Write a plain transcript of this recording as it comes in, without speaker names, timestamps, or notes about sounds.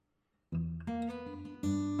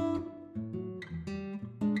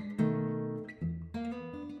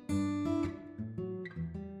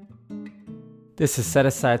This is Set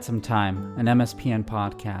Aside Some Time, an MSPN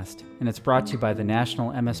podcast, and it's brought to you by the National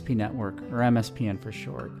MSP Network, or MSPN for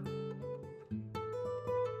short.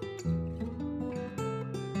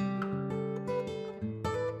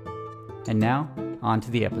 And now, on to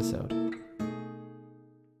the episode.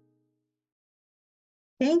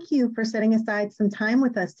 Thank you for setting aside some time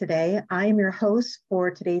with us today. I am your host for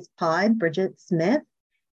today's pod, Bridget Smith,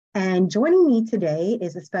 and joining me today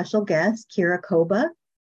is a special guest, Ciara Koba.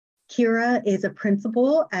 Ciara is a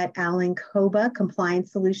principal at Koba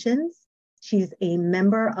Compliance Solutions. She's a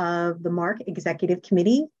member of the MARC Executive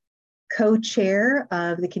Committee, co-chair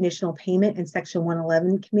of the Conditional Payment and Section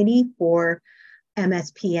 111 Committee for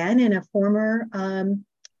MSPN, and a former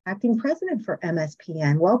acting president for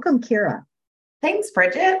MSPN. Welcome, Ciara. Thanks,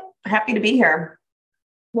 Bridget. Happy to be here.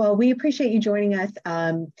 Well, we appreciate you joining us,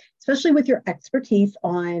 especially with your expertise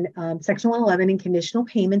on Section 111 and conditional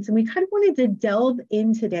payments. And we kind of wanted to delve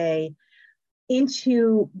in today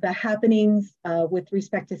into the happenings with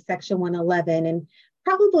respect to Section 111. And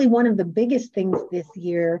probably one of the biggest things this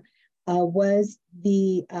year was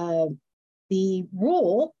the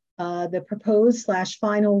rule, the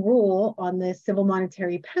proposed/final rule on the Civil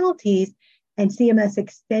Monetary Penalties and CMS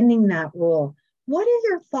extending that rule. What are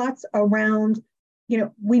your thoughts around,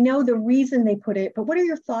 we know the reason they put it, but what are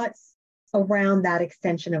your thoughts around that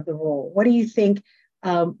extension of the rule? What do you think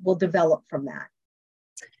will develop from that?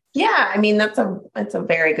 Yeah, I mean, that's a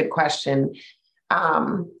very good question.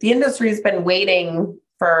 The industry has been waiting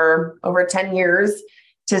for over 10 years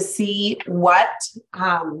to see what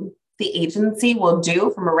the agency will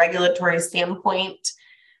do from a regulatory standpoint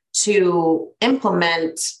to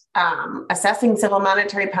implement assessing civil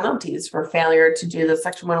monetary penalties for failure to do the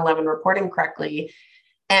Section 111 reporting correctly.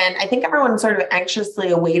 And I think everyone sort of anxiously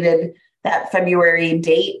awaited that February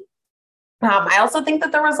date. I also think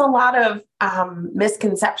that there was a lot of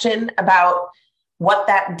misconception about what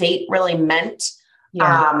that date really meant.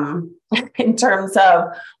 In terms of,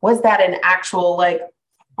 was that an actual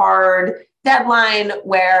hard deadline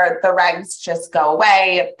where the regs just go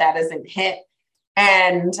away if that isn't hit?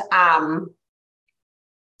 And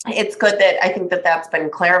it's good that I think that that's been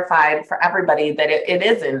clarified for everybody that it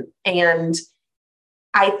isn't. And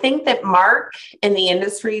I think that MARC in the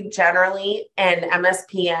industry generally and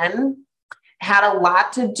MSPN had a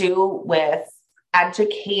lot to do with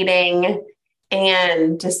educating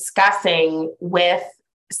and discussing with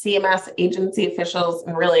CMS agency officials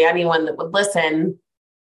and really anyone that would listen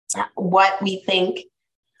what we think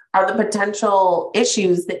are the potential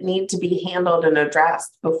issues that need to be handled and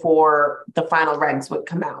addressed before the final regs would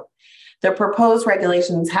come out. The proposed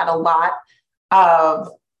regulations had a lot of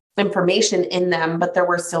information in them, but there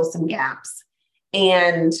were still some gaps.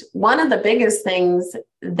 And one of the biggest things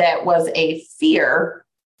that was a fear,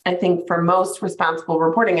 I think, for most responsible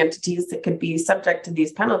reporting entities that could be subject to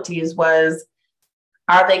these penalties was,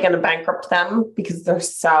 are they going to bankrupt them because they're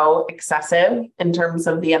so excessive in terms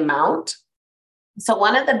of the amount? So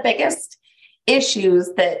one of the biggest issues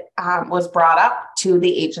that was brought up to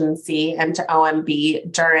the agency and to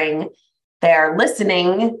OMB during their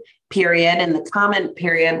listening period and the comment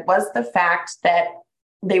period was the fact that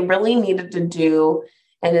they really needed to do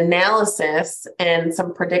an analysis and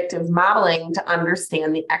some predictive modeling to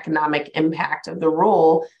understand the economic impact of the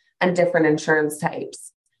rule on different insurance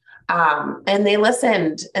types. And they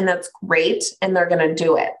listened, and that's great, and they're going to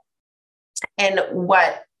do it. And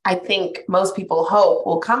what I think most people hope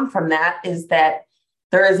will come from that is that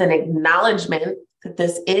there is an acknowledgement that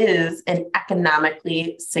this is an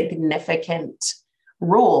economically significant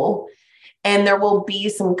rule, and there will be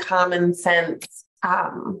some common sense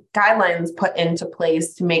guidelines put into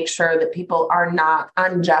place to make sure that people are not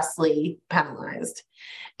unjustly penalized.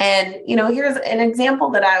 And, here's an example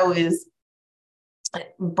that I always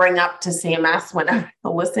bring up to CMS when they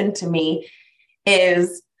listen to me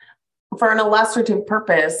is, for an illustrative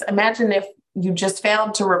purpose, imagine if you just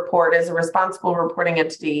failed to report as a responsible reporting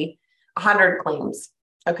entity 100 claims,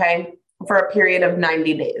 okay, for a period of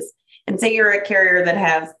 90 days. And say you're a carrier that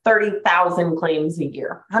has 30,000 claims a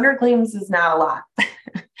year. 100 claims is not a lot.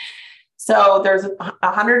 So there's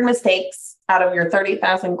 100 mistakes out of your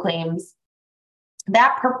 30,000 claims.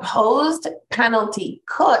 That proposed penalty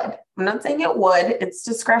could, I'm not saying it would, it's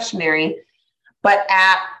discretionary, but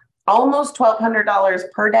at almost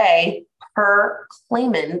 $1,200 per day per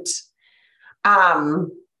claimant,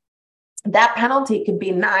 that penalty could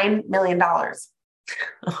be $9 million.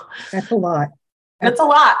 That's a lot. That's a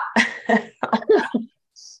lot.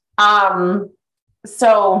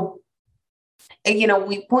 So,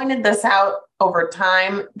 we pointed this out over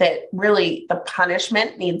time that really the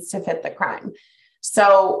punishment needs to fit the crime.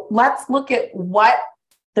 So let's look at what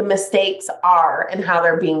the mistakes are and how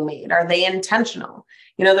they're being made. Are they intentional?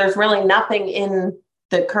 There's really nothing in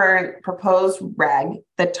the current proposed reg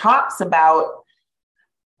that talks about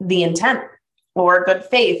the intent or good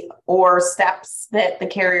faith or steps that the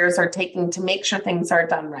carriers are taking to make sure things are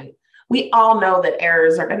done right. We all know that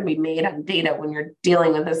errors are going to be made on data when you're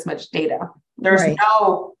dealing with this much data. There's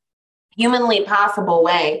no humanly possible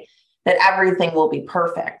way that everything will be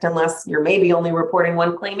perfect unless you're maybe only reporting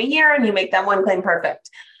one claim a year and you make that one claim perfect.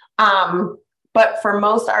 But for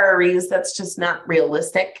most RREs, that's just not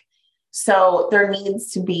realistic. So there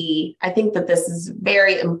needs to be, I think that this is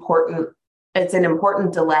very important. It's an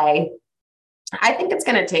important delay. I think it's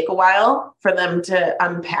going to take a while for them to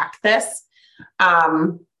unpack this.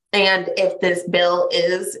 And if this bill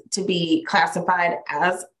is to be classified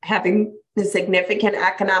as having a significant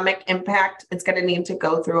economic impact, it's going to need to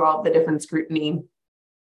go through all the different scrutiny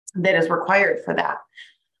that is required for that.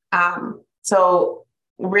 So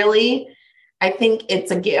really, I think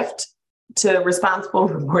it's a gift to responsible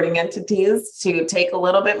reporting entities to take a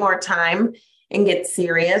little bit more time and get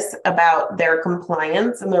serious about their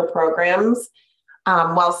compliance and their programs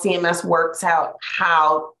while CMS works out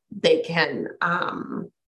how they can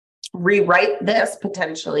rewrite this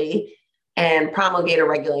potentially and promulgate a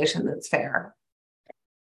regulation that's fair.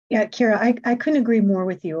 Yeah, Ciara, I couldn't agree more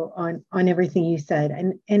with you on everything you said.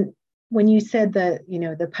 And when you said that,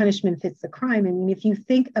 the punishment fits the crime, I mean, if you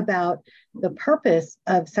think about the purpose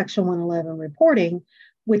of Section 111 reporting,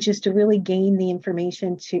 which is to really gain the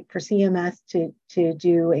information for CMS to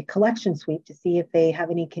do a collection sweep to see if they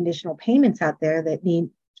have any conditional payments out there that need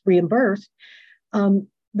reimbursed,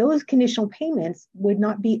 those conditional payments would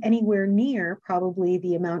not be anywhere near probably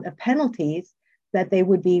the amount of penalties that they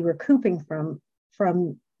would be recouping from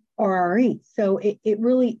RRE. So it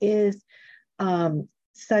really is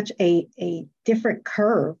such a different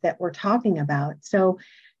curve that we're talking about. So,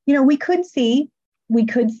 we could see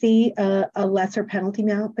a lesser penalty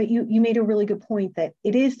amount, but you made a really good point that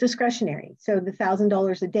it is discretionary. So the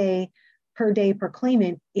 $1,000 a day per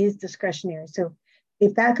claimant is discretionary. So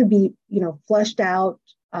if that could be, flushed out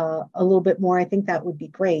a little bit more, I think that would be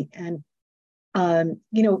great. And,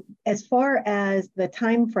 as far as the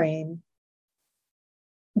time frame,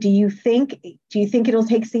 do you think it'll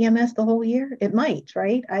take CMS the whole year? It might,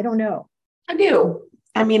 right? I don't know. I do.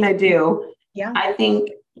 I do. Yeah. I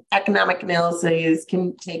think economic analyses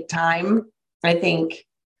can take time. I think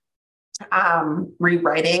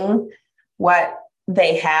rewriting what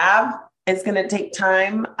they have is going to take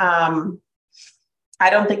time. I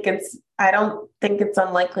don't think it's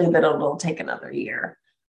unlikely that it'll take another year.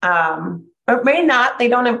 But may not. They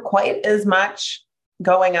don't have quite as much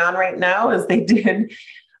going on right now as they did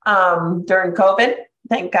during COVID.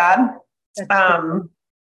 Thank God.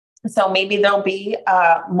 So maybe there'll be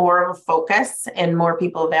more of a focus and more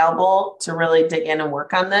people available to really dig in and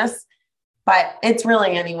work on this. But it's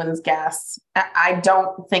really anyone's guess. I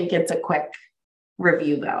don't think it's a quick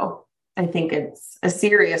review, though. I think it's a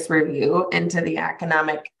serious review into the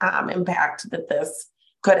economic impact that this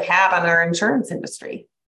could have on our insurance industry.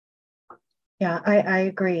 Yeah, I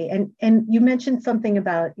agree. And you mentioned something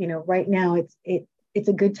about, right now it's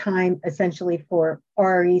a good time essentially for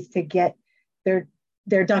RREs to get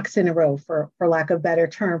their ducks in a row, for lack of a better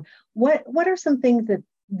term. What are some things that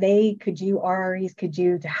RREs could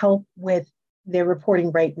do to help with their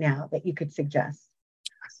reporting right now that you could suggest?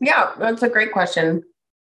 Yeah, that's a great question.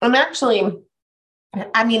 And actually,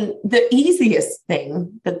 the easiest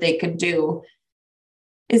thing that they could do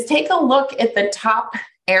is take a look at the top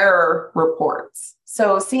error reports.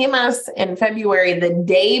 So CMS in February, the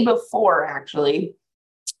day before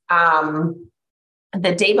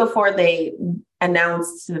they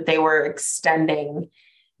announced that they were extending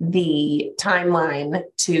the timeline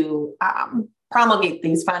to promulgate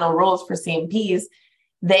these final rules for CMPs,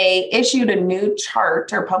 they issued a new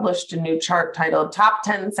chart or published a new chart titled Top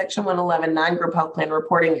 10 Section 111 Non-Group Health Plan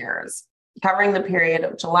Reporting Errors, covering the period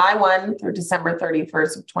of July 1 through December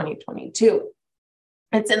 31st of 2022.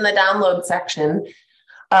 It's in the download section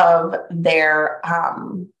of their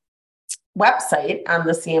website on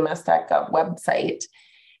the cms.gov website.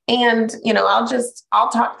 And,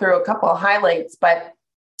 I'll talk through a couple of highlights, but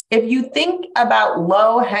if you think about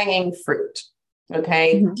low-hanging fruit,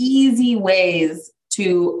 okay, easy ways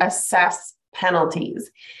to assess penalties.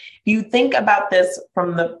 If you think about this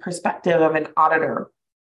from the perspective of an auditor,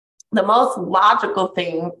 the most logical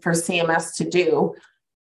thing for CMS to do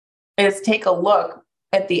is take a look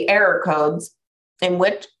at the error codes in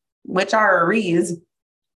which RREs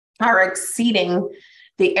are exceeding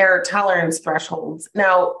the error tolerance thresholds.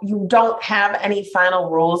 Now, you don't have any final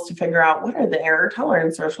rules to figure out what are the error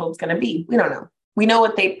tolerance thresholds going to be. We don't know. We know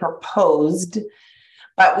what they proposed,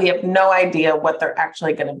 but we have no idea what they're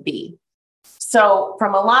actually going to be. So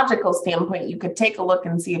from a logical standpoint, you could take a look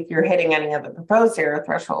and see if you're hitting any of the proposed error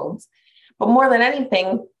thresholds. But more than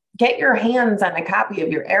anything, get your hands on a copy of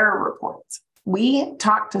your error reports. We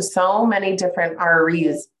talk to so many different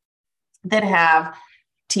RREs that have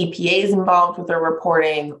TPAs involved with their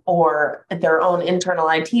reporting, or their own internal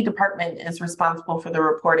IT department is responsible for the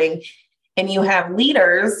reporting. And you have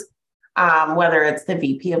leaders, whether it's the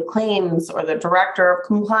VP of claims or the director of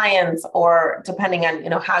compliance, or depending on,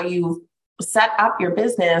 how you've set up your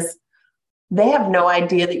business, they have no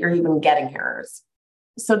idea that you're even getting errors.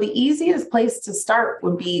 So the easiest place to start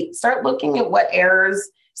would be start looking at what errors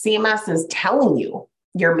CMS is telling you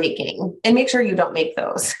you're making and make sure you don't make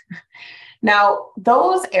those. Now,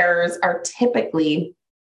 those errors are typically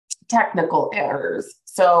technical errors.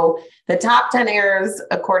 So the top 10 errors,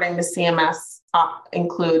 according to CMS,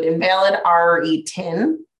 include invalid RRE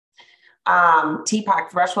TIN, TPOC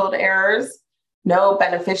threshold errors, no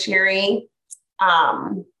beneficiary,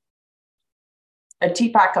 a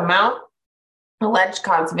TPOC amount, alleged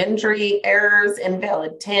cause of injury errors,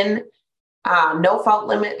 invalid TIN, no fault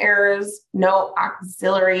limit errors, no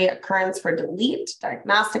auxiliary occurrence for delete,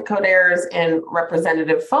 diagnostic code errors, and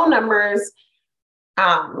representative phone numbers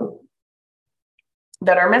that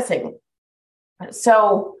are missing.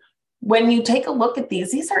 So when you take a look at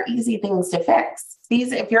these are easy things to fix.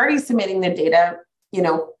 If you're already submitting the data,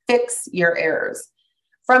 fix your errors.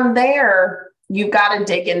 From there, you've got to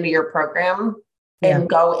dig into your program and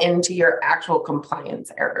go into your actual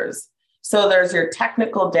compliance errors. So there's your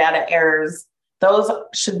technical data errors. Those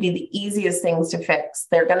should be the easiest things to fix.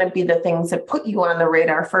 They're going to be the things that put you on the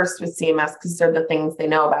radar first with CMS because they're the things they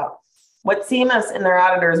know about. What CMS and their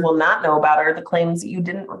auditors will not know about are the claims that you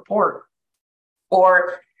didn't report,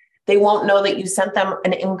 or they won't know that you sent them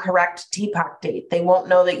an incorrect TPOC date. They won't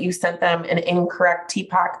know that you sent them an incorrect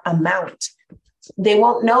TPOC amount. They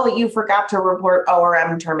won't know that you forgot to report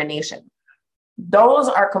ORM termination. Those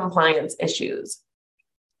are compliance issues.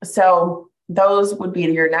 So those would be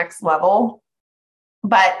your next level,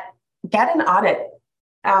 but get an audit,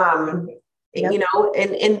 and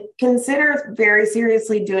consider very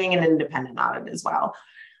seriously doing an independent audit as well.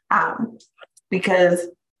 Because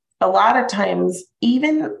a lot of times,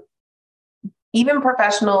 even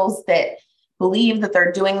professionals that believe that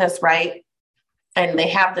they're doing this right and they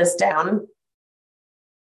have this down,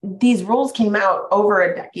 these rules came out over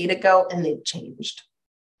a decade ago and they've changed.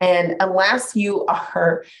 And unless you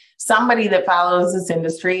are somebody that follows this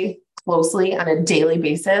industry closely on a daily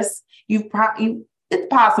basis, it's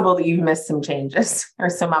possible that you've missed some changes or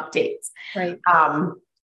some updates. Right.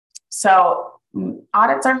 So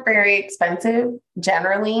audits aren't very expensive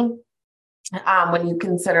generally when you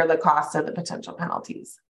consider the cost of the potential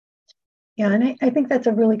penalties. Yeah, and I think that's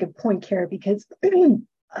a really good point, Ciara, because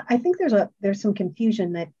I think there's some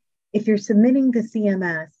confusion that if you're submitting to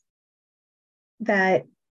CMS, that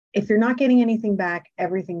if you're not getting anything back,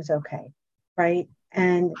 everything's okay, right?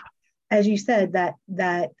 And as you said, that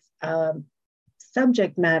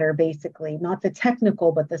subject matter, basically, not the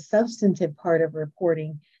technical, but the substantive part of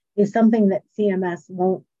reporting is something that CMS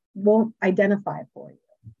won't identify for you,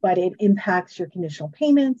 but it impacts your conditional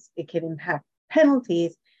payments, it can impact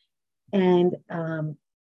penalties, and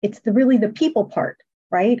it's really the people part,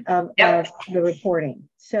 right, of the reporting.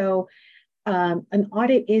 So an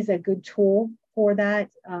audit is a good tool for that.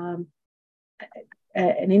 An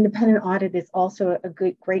independent audit is also a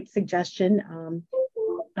great suggestion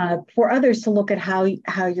for others to look at how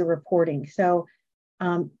you're reporting. So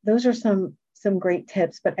those are some great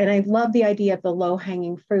tips. And I love the idea of the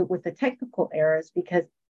low-hanging fruit with the technical errors, because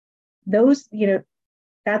those,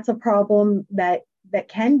 that's a problem that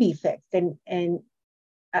can be fixed, and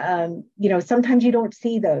sometimes you don't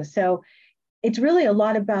see those. So it's really a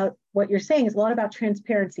lot about what you're saying is a lot about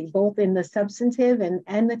transparency, both in the substantive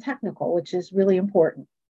and the technical, which is really important.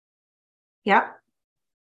 Yeah.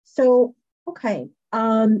 So, okay.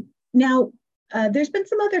 Now, there's been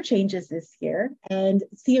some other changes this year, and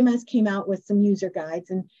CMS came out with some user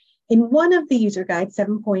guides. And in one of the user guides,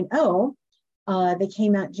 7.0, that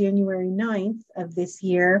came out January 9th of this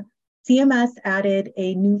year, CMS added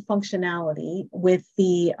a new functionality with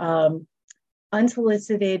the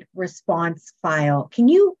Unsolicited Response File. Can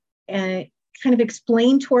you kind of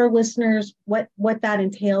explain to our listeners what that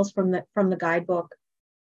entails from the guidebook?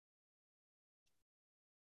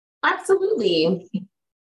 Absolutely.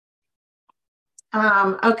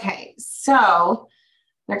 Okay, so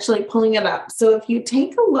I'm actually pulling it up. So if you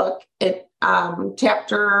take a look at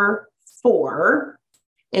chapter 4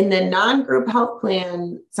 in the non-group health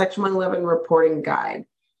plan section 111 reporting guide,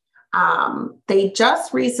 They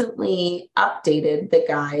just recently updated the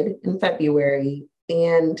guide in February,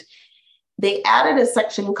 and they added a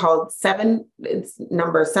section called it's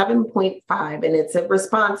number 7.5, and it's a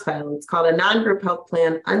response file. It's called a non-group health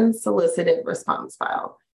plan unsolicited response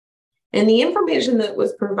file. And the information that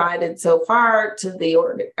was provided so far to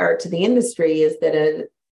the industry is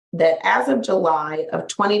that as of July of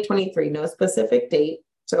 2023, no specific date,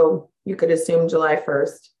 so you could assume July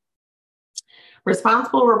 1st,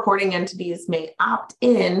 responsible reporting entities may opt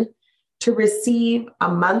in to receive a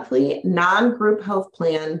monthly non-group health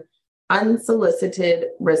plan unsolicited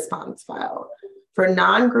response file for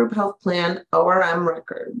non-group health plan ORM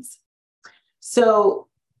records. So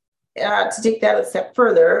to take that a step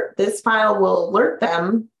further, this file will alert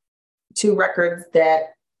them to records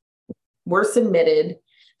that were submitted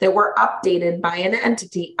that were updated by an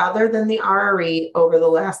entity other than the RRE over the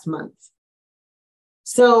last month.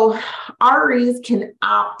 So RREs can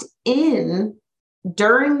opt in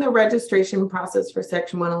during the registration process for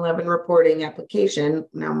Section 111 reporting application.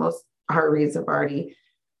 Now, most RREs have already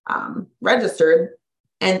registered.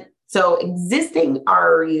 And so existing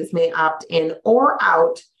RREs may opt in or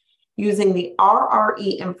out using the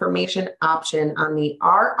RRE information option on the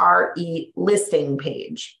RRE listing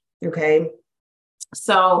page. Okay.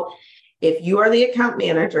 So if you are the account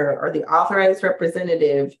manager or the authorized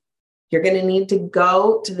representative, you're going to need to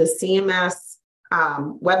go to the CMS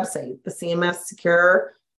website, the CMS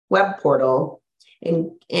Secure web portal,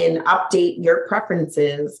 and update your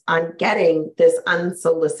preferences on getting this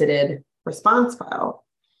unsolicited response file.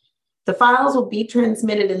 The files will be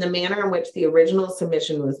transmitted in the manner in which the original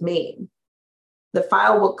submission was made. The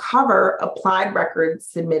file will cover applied records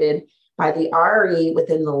submitted by the RRE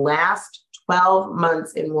within the last 12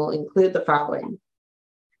 months and will include the following: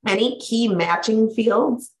 any key matching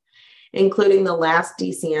fields, including the last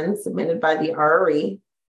DCN submitted by the RRE,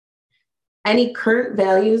 any current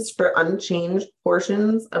values for unchanged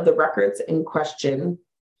portions of the records in question,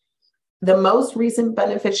 the most recent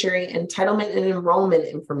beneficiary entitlement and enrollment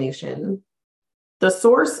information, the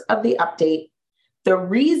source of the update, the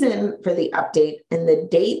reason for the update, and the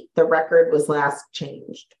date the record was last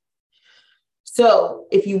changed. So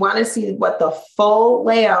if you want to see what the full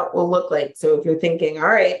layout will look like, so if you're thinking, all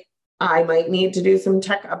right, I might need to do some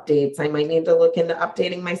tech updates, I might need to look into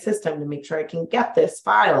updating my system to make sure I can get this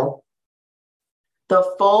file,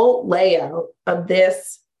 the full layout of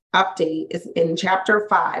this update is in Chapter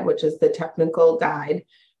 5, which is the technical guide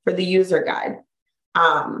for the user guide.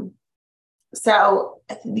 So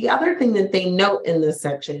the other thing that they note in this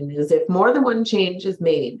section is if more than one change is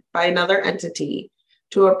made by another entity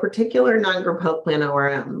to a particular non-group health plan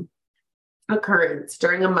ORM occurrence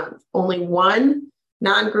during a month, only one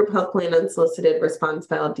non-group health plan unsolicited response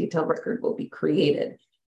file detail record will be created,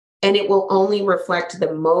 and it will only reflect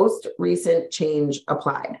the most recent change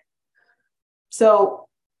applied. So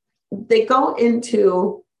they go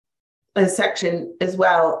into a section as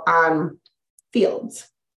well on fields,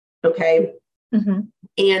 okay? Mm-hmm.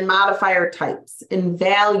 And modifier types and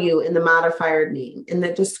value in the modifier name in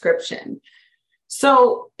the description.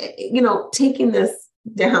 So, taking this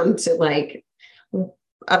down to like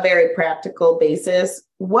a very practical basis,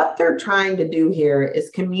 what they're trying to do here is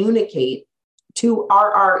communicate to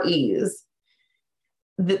RREs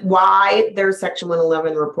why their Section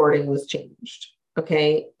 111 reporting was changed.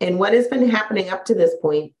 Okay. And what has been happening up to this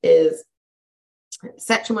point is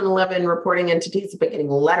Section 111 reporting entities have been getting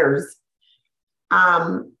letters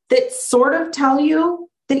that sort of tell you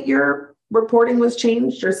that your reporting was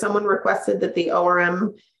changed, or someone requested that the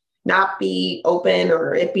ORM not be open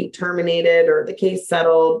or it be terminated or the case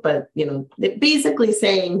settled. But, basically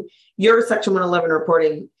saying your Section 111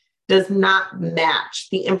 reporting does not match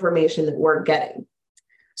the information that we're getting.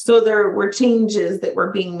 So there were changes that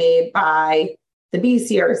were being made by the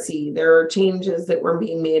BCRC. There are changes that were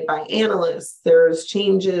being made by analysts. There's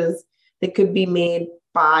changes that could be made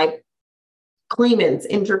by claimants,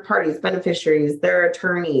 injured parties, beneficiaries, their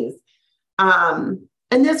attorneys.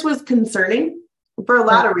 And this was concerning for a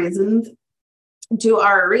lot of reasons to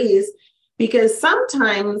RREs, because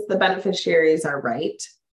sometimes the beneficiaries are right,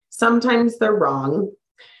 sometimes they're wrong.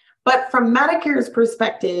 But from Medicare's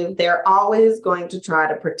perspective, they're always going to try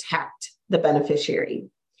to protect the beneficiary.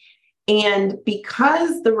 And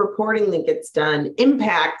because the reporting that gets done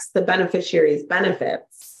impacts the beneficiary's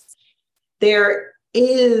benefits, there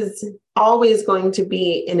is always going to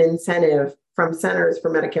be an incentive from Centers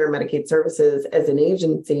for Medicare and Medicaid Services as an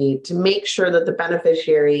agency to make sure that the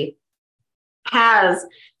beneficiary has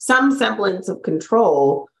some semblance of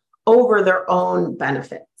control over their own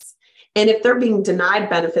benefits. And if they're being denied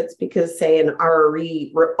benefits because, say, an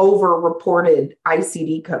RRE over-reported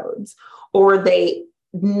ICD codes, or they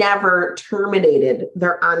never terminated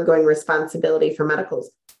their ongoing responsibility for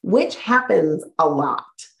medicals, which happens a lot,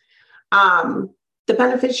 the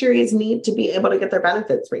beneficiaries need to be able to get their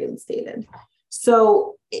benefits reinstated.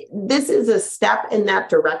 So this is a step in that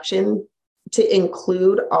direction to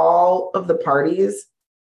include all of the parties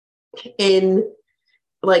in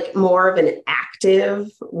like more of an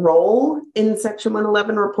active role in Section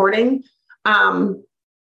 111 reporting.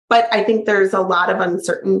 But I think there's a lot of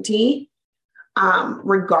uncertainty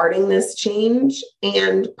regarding this change,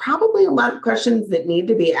 and probably a lot of questions that need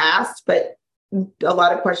to be asked, but a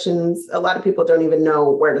lot of people don't even know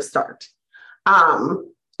where to start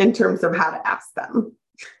in terms of how to ask them.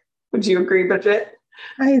 Would you agree, Bridget?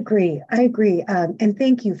 I agree. And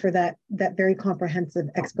thank you for that very comprehensive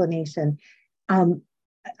explanation.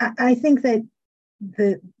 I think that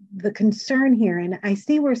the concern here, and I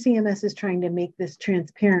see where CMS is trying to make this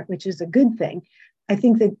transparent, which is a good thing. I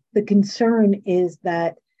think that the concern is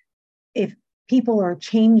that if people are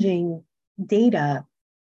changing data,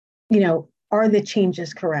 are the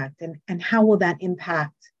changes correct? And how will that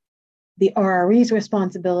impact the RRE's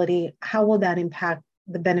responsibility? How will that impact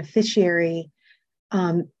the beneficiary?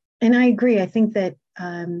 And I agree. I think that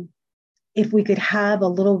if we could have a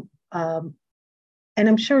little, and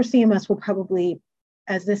I'm sure CMS will probably,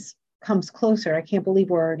 as this comes closer, I can't believe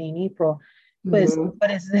we're already in April,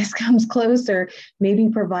 but as this comes closer, maybe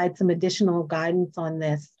provide some additional guidance on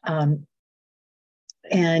this. And,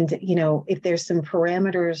 if there's some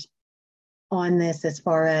parameters on this as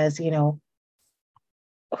far as,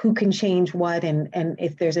 who can change what, and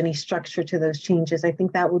if there's any structure to those changes, I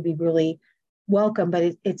think that would be really welcome.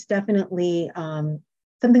 But it's definitely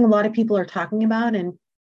something a lot of people are talking about,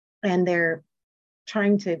 and they're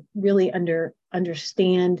trying to really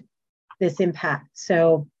understand this impact.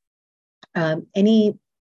 So any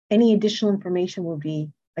additional information will be,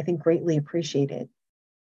 I think, greatly appreciated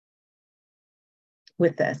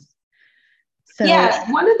with this. So yeah,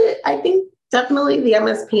 I think definitely the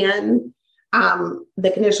MSPN,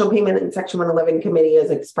 the Conditional Payment and Section 111 Committee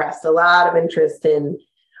has expressed a lot of interest in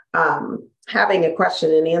having a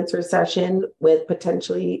question and answer session with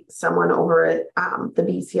potentially someone over at the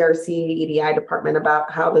BCRC EDI department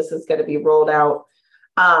about how this is going to be rolled out.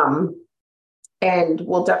 And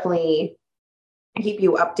we'll definitely keep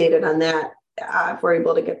you updated on that if we're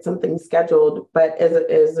able to get something scheduled. But as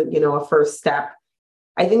a first step,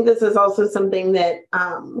 I think this is also something that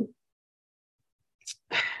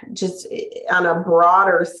just on a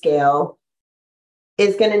broader scale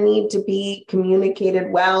is going to need to be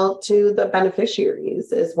communicated well to the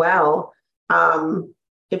beneficiaries as well.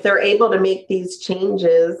 If they're able to make these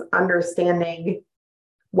changes, understanding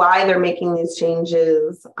why they're making these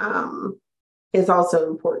changes is also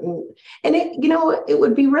important. And it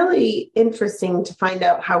would be really interesting to find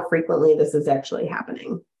out how frequently this is actually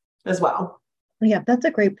happening as well. Yeah, that's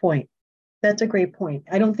a great point. I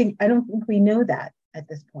don't think we know that at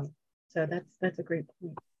this point. So that's a great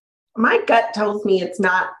point. My gut tells me it's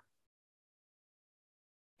not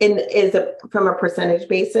from a percentage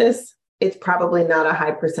basis, it's probably not a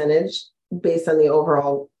high percentage based on the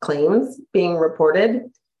overall claims being reported.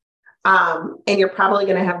 And you're probably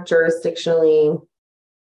going to have jurisdictionally,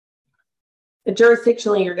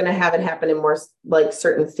 you're going to have it happen in more like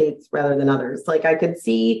certain states rather than others. Like I could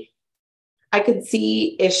see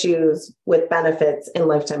issues with benefits in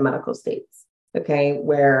lifetime medical states, okay,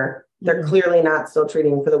 where they're clearly not still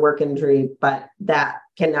treating for the work injury, but that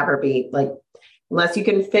can never be, like, unless you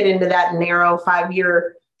can fit into that narrow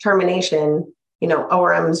 5-year termination,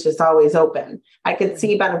 ORM is just always open. I could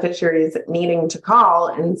see beneficiaries needing to call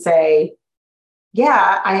and say,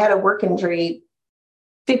 yeah, I had a work injury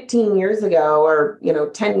 15 years ago or,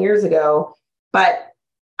 10 years ago, but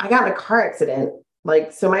I got in a car accident.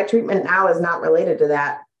 Like, so my treatment now is not related to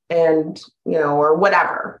that. And, or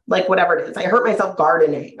whatever it is. I hurt myself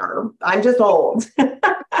gardening, or I'm just old,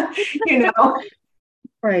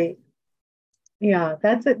 Right. Yeah,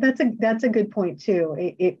 that's a good point too.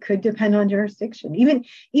 It could depend on jurisdiction. Even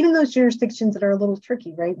those jurisdictions that are a little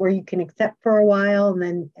tricky, right? Where you can accept for a while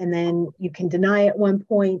and then you can deny at one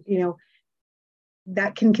point,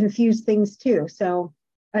 that can confuse things too. So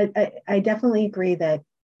I definitely agree that,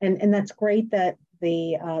 and that's great that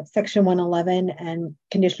the Section 111 and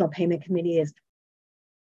Conditional Payment Committee is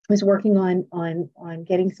working on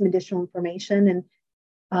getting some additional information,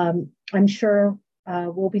 and I'm sure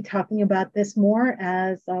we'll be talking about this more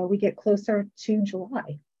as we get closer to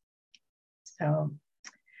July. So,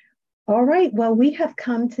 All right. Well, we have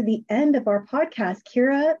come to the end of our podcast.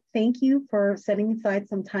 Ciara, thank you for setting aside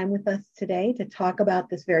some time with us today to talk about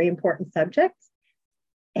this very important subject.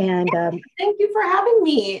 And thank you for having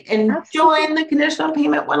me and absolutely. join the Conditional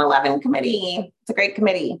Payment 111 committee. It's a great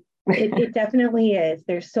committee. It definitely is.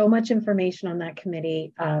 There's so much information on that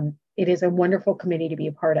committee. It is a wonderful committee to be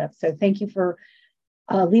a part of. So thank you for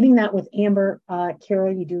leading that with Amber.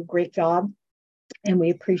 Ciara, you do a great job and we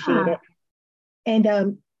appreciate it.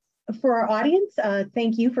 And for our audience,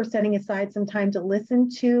 thank you for setting aside some time to listen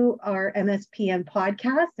to our MSPN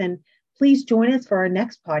podcast. And please join us for our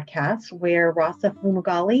next podcast where Rasa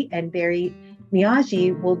Fumagalli and Barry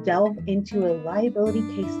Miyagi will delve into a liability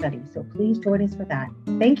case study. So please join us for that.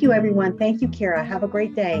 Thank you, everyone. Thank you, Ciara. Have a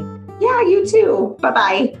great day. Yeah, you too.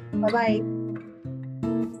 Bye-bye. Bye-bye.